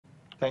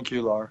Thank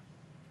you, Laura.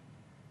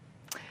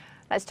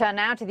 Let's turn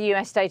now to the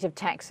US state of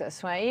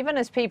Texas, where even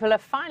as people are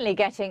finally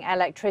getting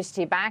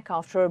electricity back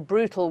after a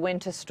brutal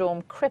winter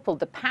storm crippled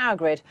the power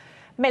grid,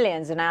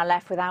 millions are now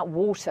left without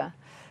water.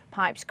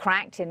 Pipes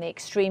cracked in the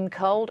extreme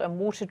cold and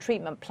water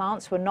treatment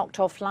plants were knocked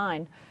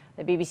offline.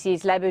 The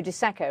BBC's Lebo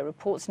Diseko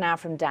reports now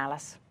from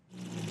Dallas.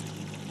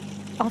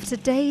 After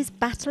days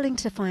battling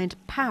to find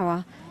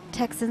power,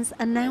 Texans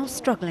are now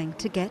struggling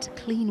to get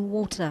clean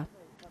water.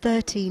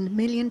 13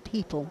 million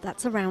people,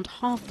 that's around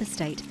half the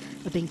state,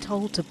 are being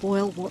told to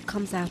boil what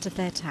comes out of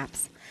their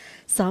taps.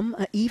 Some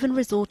are even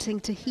resorting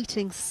to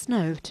heating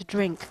snow to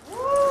drink.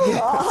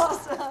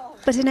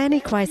 But in any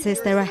crisis,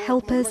 there are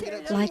helpers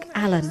like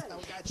Alan.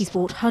 He's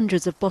bought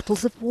hundreds of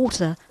bottles of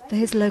water for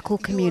his local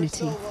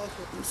community.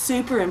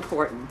 Super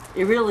important.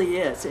 It really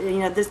is. You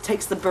know, this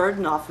takes the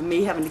burden off of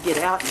me having to get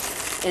out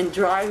and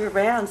drive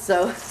around.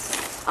 So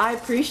I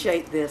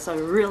appreciate this. I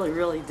really,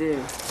 really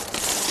do.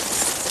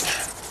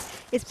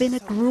 It's been a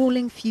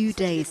grueling few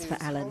days for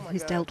Alan,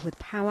 who's dealt with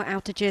power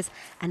outages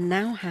and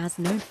now has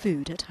no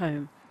food at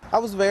home. I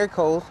was very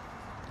cold.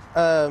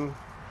 And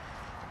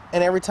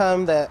every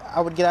time that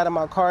I would get out of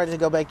my car to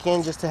go back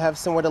in just to have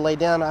somewhere to lay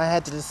down, I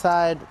had to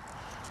decide,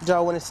 do I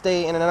want to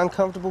stay in an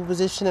uncomfortable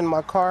position in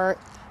my car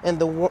in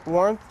the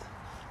warmth,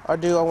 or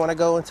do I want to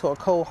go into a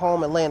cold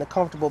home and lay in a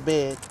comfortable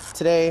bed?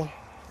 Today,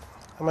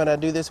 I'm going to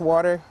do this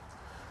water,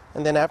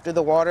 and then after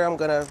the water, I'm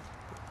going to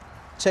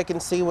check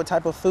and see what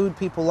type of food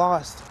people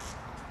lost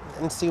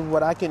and see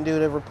what I can do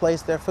to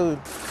replace their food.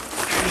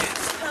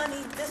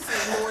 Honey, this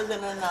is more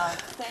than enough.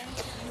 Thank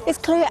you. It's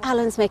clear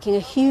Alan's making a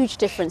huge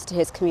difference to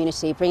his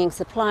community, bringing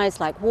supplies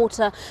like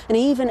water and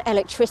even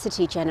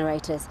electricity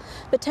generators.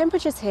 But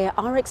temperatures here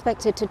are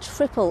expected to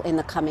triple in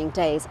the coming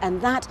days, and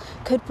that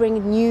could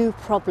bring new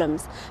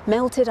problems.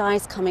 Melted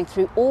ice coming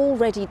through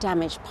already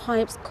damaged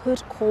pipes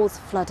could cause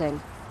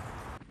flooding.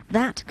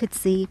 That could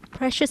see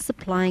precious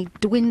supply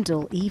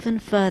dwindle even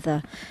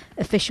further.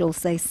 Officials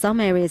say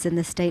some areas in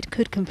the state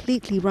could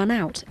completely run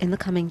out in the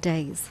coming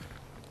days.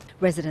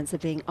 Residents are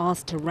being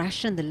asked to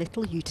ration the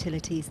little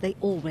utilities they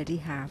already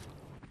have.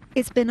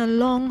 It's been a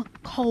long,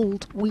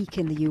 cold week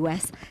in the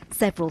US.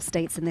 Several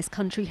states in this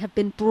country have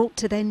been brought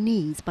to their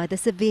knees by the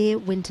severe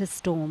winter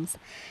storms.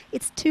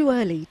 It's too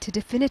early to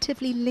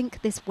definitively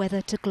link this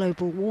weather to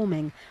global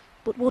warming.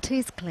 But what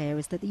is clear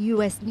is that the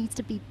US needs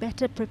to be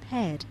better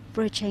prepared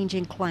for a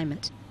changing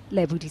climate.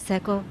 Lebo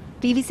Diseko,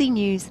 BBC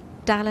News,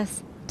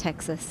 Dallas,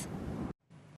 Texas.